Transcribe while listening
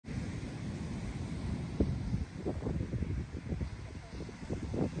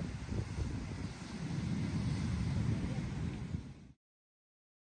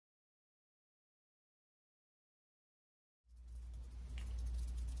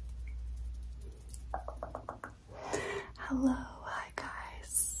Hello, hi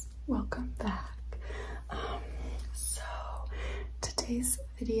guys, welcome back. So today's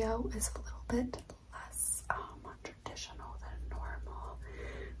video is a little bit less traditional than normal.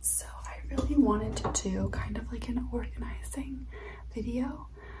 So I really wanted to do kind of like an organizing video.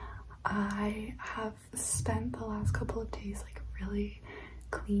 I have spent the last couple of days like really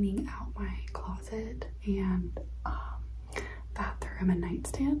cleaning out my closet and bathroom and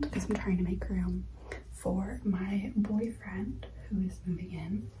nightstand because I'm trying to make room for my boyfriend who is moving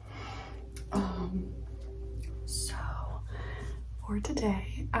in. So for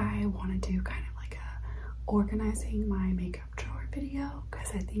today I want to do kind of like a organizing my makeup drawer video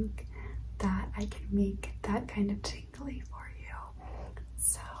because I think that I can make that kind of tingly for you.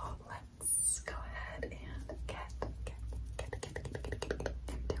 So let's go ahead and get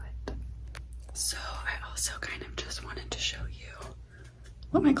into it. So I also kind of just wanted to show you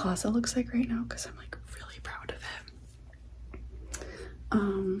what my closet looks like right now because I'm like really proud of it.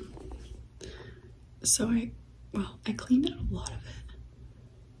 So I cleaned out a lot of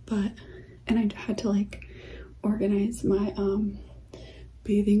it, and I had to like organize my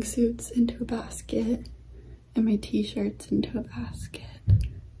bathing suits into a basket and my t-shirts into a basket,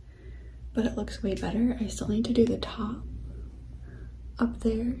 but it looks way better. I still need to do the top up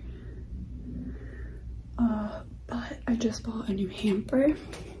there. But I just bought a new hamper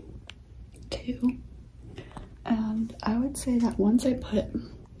too, and I would say that once I put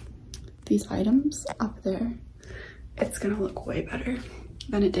these items up there, it's gonna look way better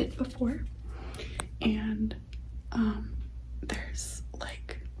than it did before. And there's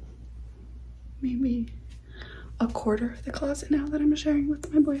like maybe a quarter of the closet now that I'm sharing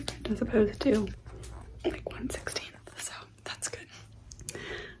with my boyfriend as opposed to like 1/16, so that's good.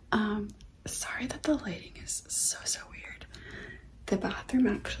 Sorry that the lighting is so weird. The bathroom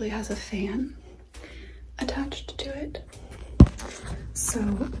actually has a fan attached to it. So,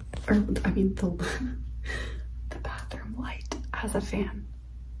 the bathroom light has a fan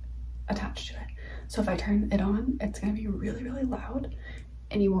attached to it. So if I turn it on, it's gonna be really loud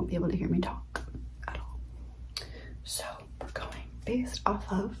and you won't be able to hear me talk at all. So we're going based off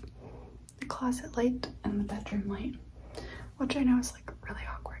of the closet light and the bedroom light, which I know is like really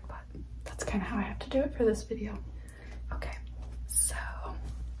awkward, but that's kind of how I have to do it for this video. Okay, so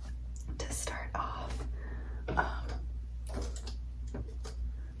to start off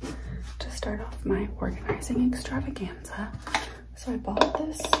my organizing extravaganza, so I bought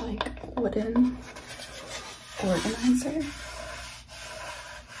this like wooden organizer.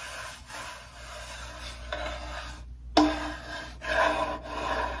 My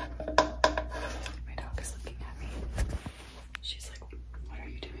dog is looking at me. She's like, what are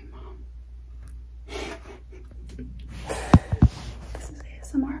you doing, Mom? This is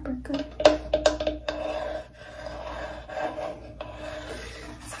ASMR, but good.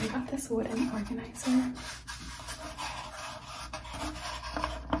 So I got this wooden organizer.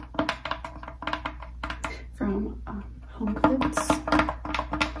 From Home Goods.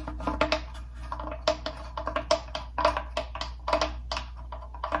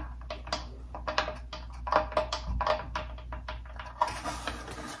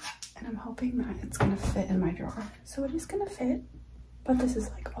 And I'm hoping that it's gonna fit in my drawer. So it is gonna fit, but this is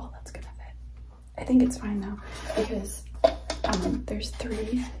like all that's gonna fit. I think it's fine though, because there's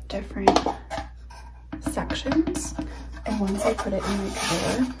 3 different sections, and once I put it in my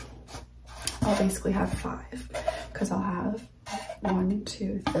drawer, I'll basically have 5, because I'll have 1,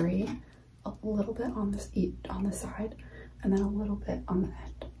 2, 3, a little bit on the side, and then a little bit on the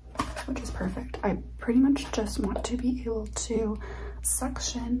end, which is perfect. I pretty much just want to be able to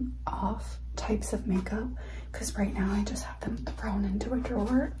section off types of makeup, because right now I just have them thrown into a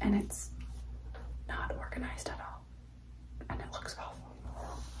drawer and it's not organized at all, and it looks awful.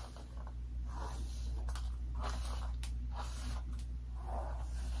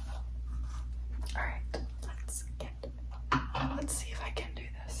 Let's see if I can do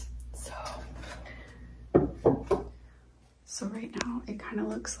this. So right now it kind of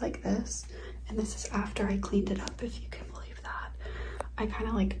looks like this, and this is after I cleaned it up, if you can believe that. I kind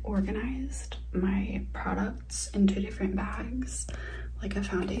of like organized my products into different bags, like a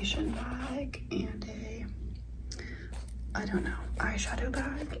foundation bag and a, I don't know, eyeshadow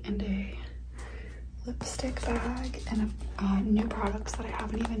bag and a lipstick bag and a new products that I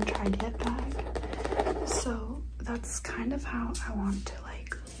haven't even tried yet bag. So that's kind of how I want to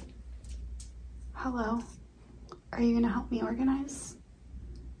like, hello, are you gonna help me organize,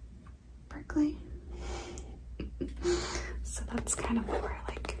 Berkeley? So that's kind of what we're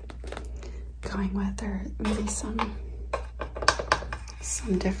like going with, or maybe some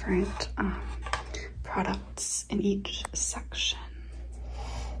different products in each section.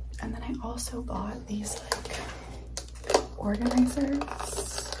 And then I also bought these like organizers,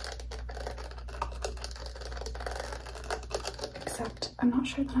 except I'm not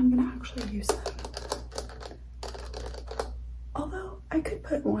sure that I'm gonna actually use them. Although I could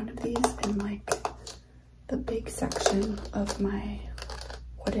put one of these in like the big section of my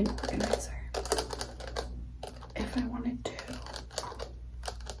wooden organizer if I wanted to.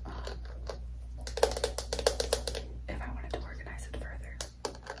 If I wanted to organize it further.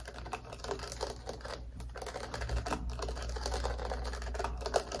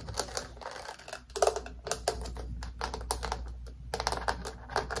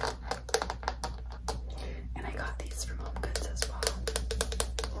 And I got these from Home Goods as well.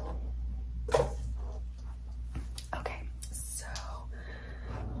 Okay, so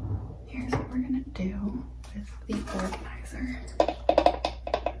here's what we're gonna do with the organizer.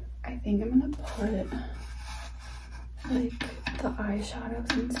 I think I'm gonna put like the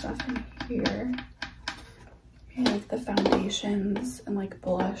eyeshadows and stuff in here. Maybe like the foundations and like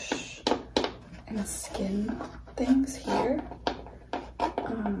blush and skin things here.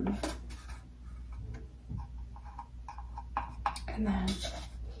 And then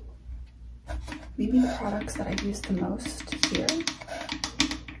maybe the products that I use the most here,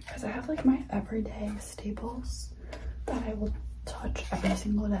 because I have like my everyday staples that I will touch every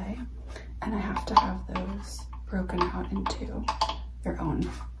single day, and I have to have those broken out into their own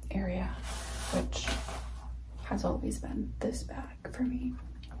area, which has always been this bag for me.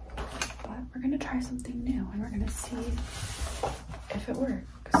 But we're gonna try something new and we're gonna see if it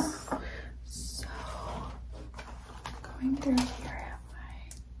works. So going through here, I have my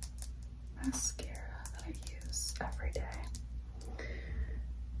mascara that I use every day.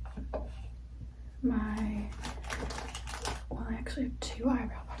 Well, I actually have 2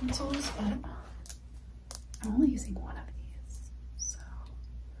 eyebrow pencils, but I'm only using one of these. So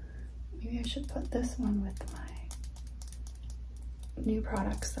maybe I should put this one with my new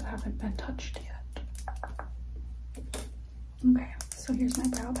products that haven't been touched yet. Okay, so here's my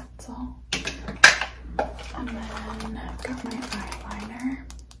brow pencil. And then I've got my eyeliner.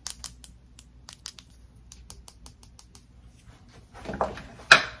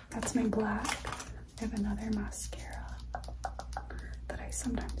 That's my black. I have another mascara that I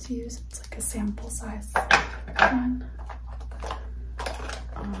sometimes use. It's like a sample size one.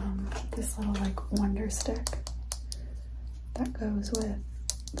 This little like wonder stick that goes with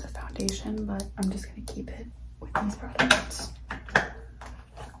the foundation, but I'm just gonna keep it with these products. I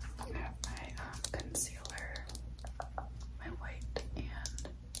have my concealer, my white and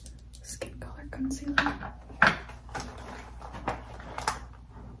skin color concealer.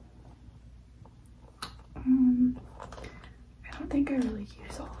 I don't think I really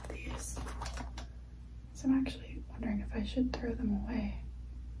use all of these, so I'm actually wondering if I should throw them away.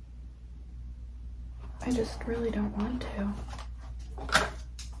 I just really don't want to.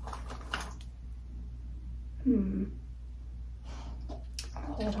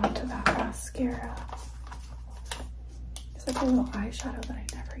 I'll hold on to that mascara. It's like a little eyeshadow that I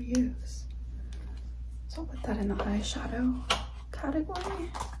never use. So I'll put that in the eyeshadow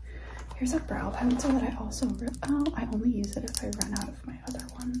category. Here's a brow pencil that I also, I only use it if I run out of my other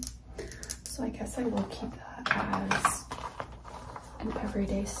one. So I guess I will keep that as an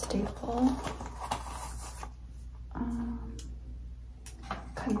everyday staple.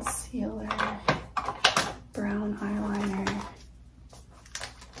 Concealer, brown eyeliner.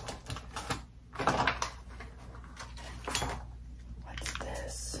 What's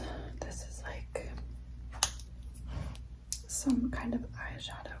this? This is like some kind of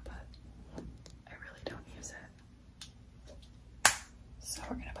eyeshadow, but I really don't use it. So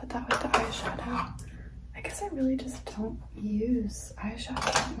we're gonna put that with the eyeshadow. I guess I really just don't use eyeshadow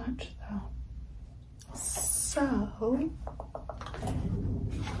that much though. So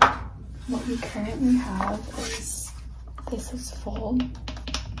what we currently have is, this is full,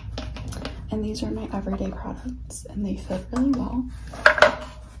 and these are my everyday products and they fit really well.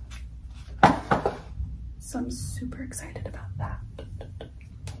 So I'm super excited about that.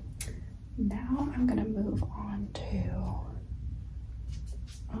 Now I'm gonna move on to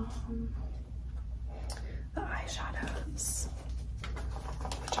the eyeshadows,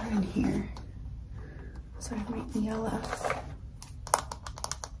 which are in here. So I have my ELF,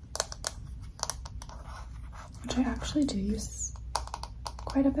 which I actually do use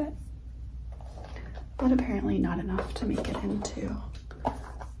quite a bit, but apparently not enough to make it into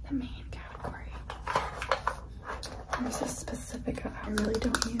the main category. There's a specific I really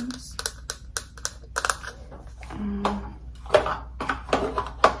don't use.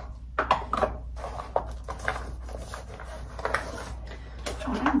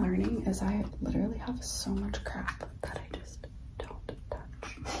 have so much crap that I just don't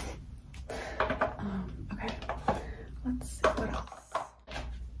touch. Okay, let's see what else.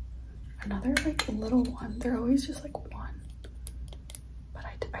 Another like little one. They're always just like one, but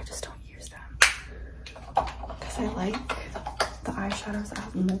I just don't use them because I like the eyeshadows that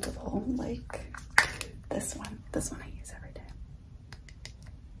have multiple, like this one. This one I use every day.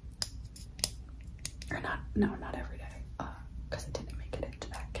 Or not every day, because it didn't make it into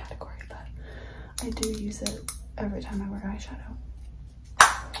that category, but I do use it every time I wear eyeshadow.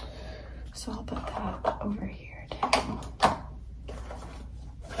 So I'll put that over here too.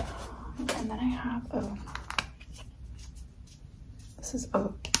 And then I have, oh, this is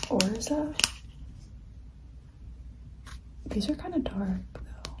Orza. These are kind of dark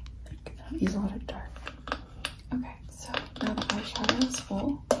though. Like, I don't use a lot of dark. Okay, so now the eyeshadow is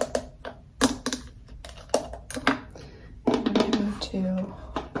full. And we're gonna move to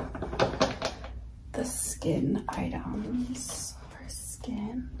the skin items. For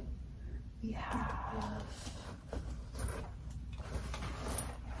skin, we have,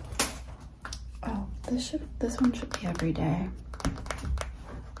 oh, this one should be every day.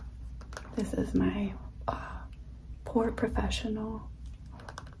 This is my Pore Professional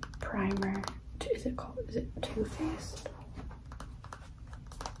primer. Is it Too Faced?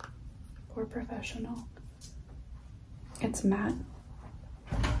 Pore Professional. It's matte.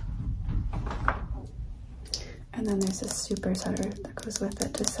 And then there's this super setter that goes with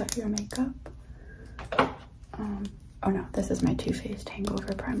it to set your makeup. Oh no, this is my Too Faced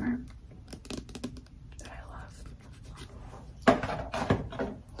Hangover Primer that I love.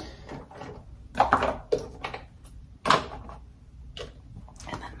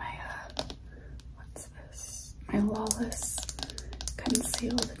 And then my, what's this? My Lawless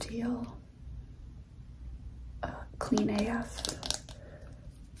Conceal the Deal Clean AF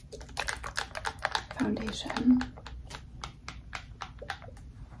foundation.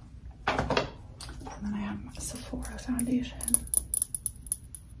 And then I have my Sephora foundation.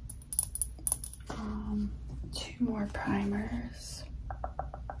 2 more primers.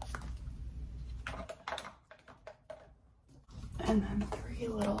 And then 3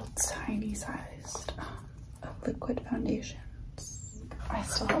 little tiny sized liquid foundations. I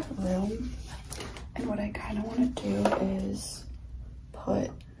still have room, and what I kind of want to do is put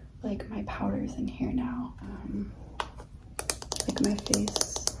like my powders in here now. Like my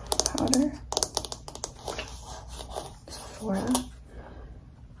face powder, Sephora,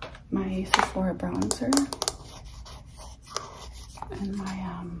 my Sephora bronzer, and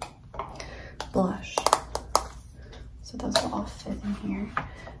my blush. So those will all fit in here.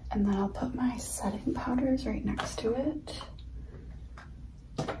 And then I'll put my setting powders right next to it.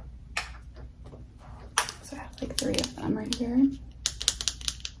 So I have like 3 of them right here.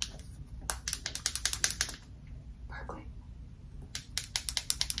 Sparkly.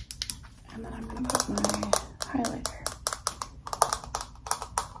 And then I'm gonna put my highlighter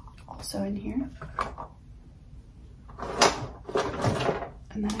also in here.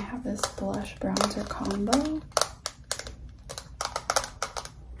 And then I have this blush bronzer combo.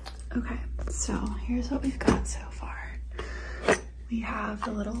 Okay, so here's what we've got so far. We have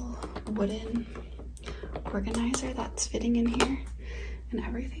the little wooden organizer that's fitting in here, and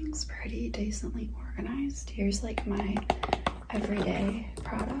everything's pretty decently organized. Here's like my everyday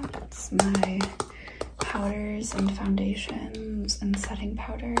products, my powders and foundations and setting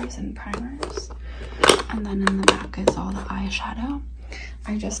powders and primers. And then in the back is all the eyeshadow.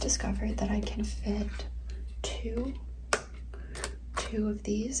 I just discovered that I can fit two of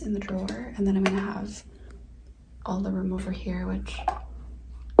these in the drawer, and then I'm gonna have all the room over here, which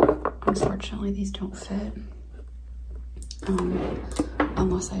unfortunately these don't fit.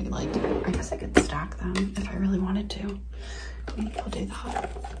 Unless I guess I could stack them if I really wanted to. Maybe I'll do that.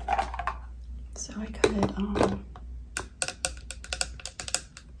 So I could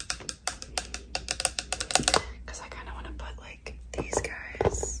because I kind of want to put like these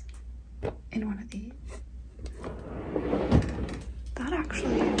guys in one of these. That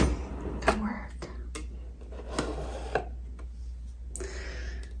actually could work.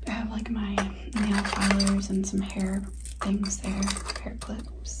 I have like my nail filers and some hair things there, hair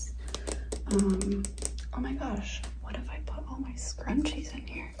clips. Oh my gosh, what if I put all my scrunchies in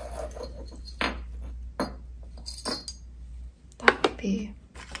here? That would be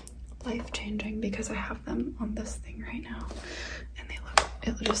life-changing because I have them on this thing right now, and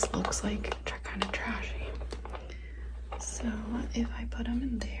it just looks like kind of trashy. So if I put them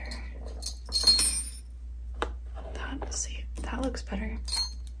in there, that looks better.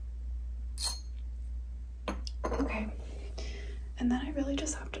 Okay, and then I really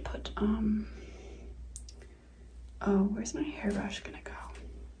just have to put Oh, where's my hairbrush gonna go?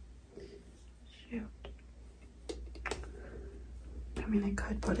 Shoot. I mean, I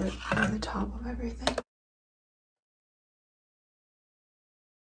could put it over the top of everything.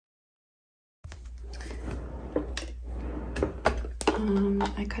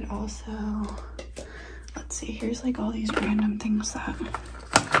 I could also, let's see, here's like all these random things that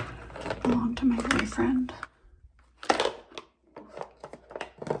belong to my boyfriend. I'm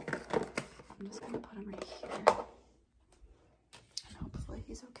just gonna put them right here. And hopefully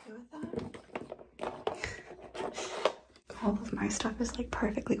he's okay with that. All of my stuff is like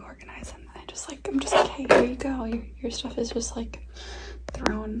perfectly organized, and I'm just like, hey, here you go. Your stuff is just like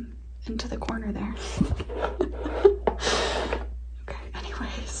thrown into the corner there. Okay,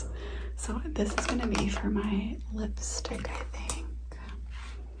 anyways, so this is gonna be for my lipstick, I think.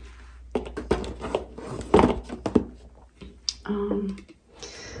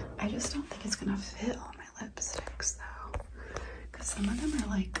 I just don't think it's gonna fit all my lipsticks though, because some of them are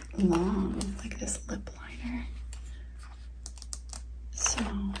like long, like this lip liner. So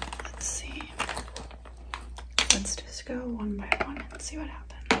let's see. Let's just go one by one and see what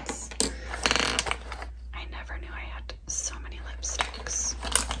happens. I never knew I had so many lipsticks.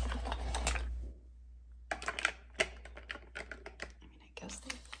 I mean, I guess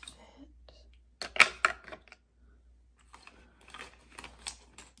they fit.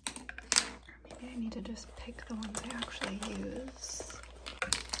 Or maybe I need to just pick the ones I actually use.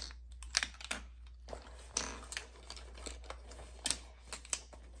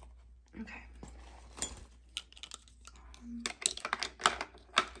 Okay.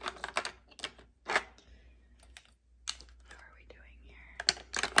 How are we doing here?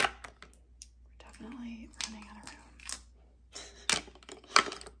 We're definitely running out of room.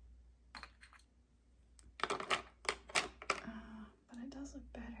 But it does look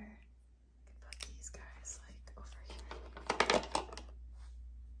better. I could put these guys like over here.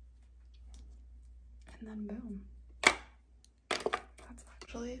 And then boom. That's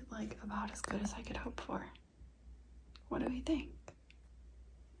actually like about as good as I could hope for. What do we think?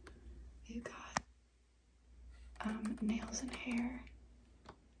 You got nails and hair,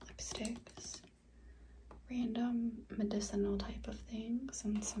 lipsticks, random medicinal type of things,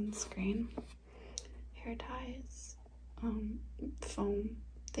 and sunscreen, hair ties, foam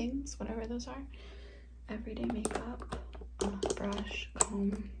things, whatever those are, everyday makeup, brush,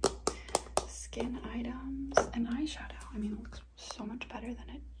 comb, skin items, and eyeshadow. I mean, it looks so much better than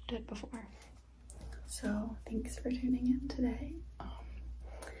it did before. So thanks for tuning in today.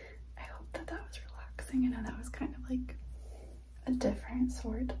 I hope that was relaxing. I know that was kind of like a different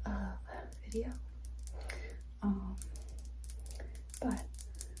sort of video. But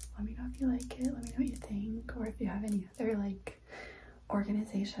let me know if you like it. Let me know what you think, or if you have any other like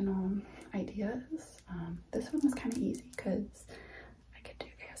organizational ideas. This one was kind of easy because I could do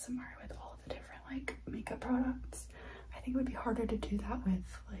ASMR with all of the different like makeup products. I think it would be harder to do that with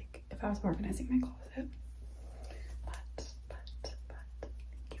like if I was organizing my closet. But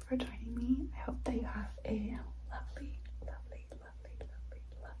thank you for joining me. I hope that you have a lovely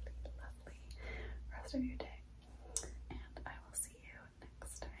rest of your day.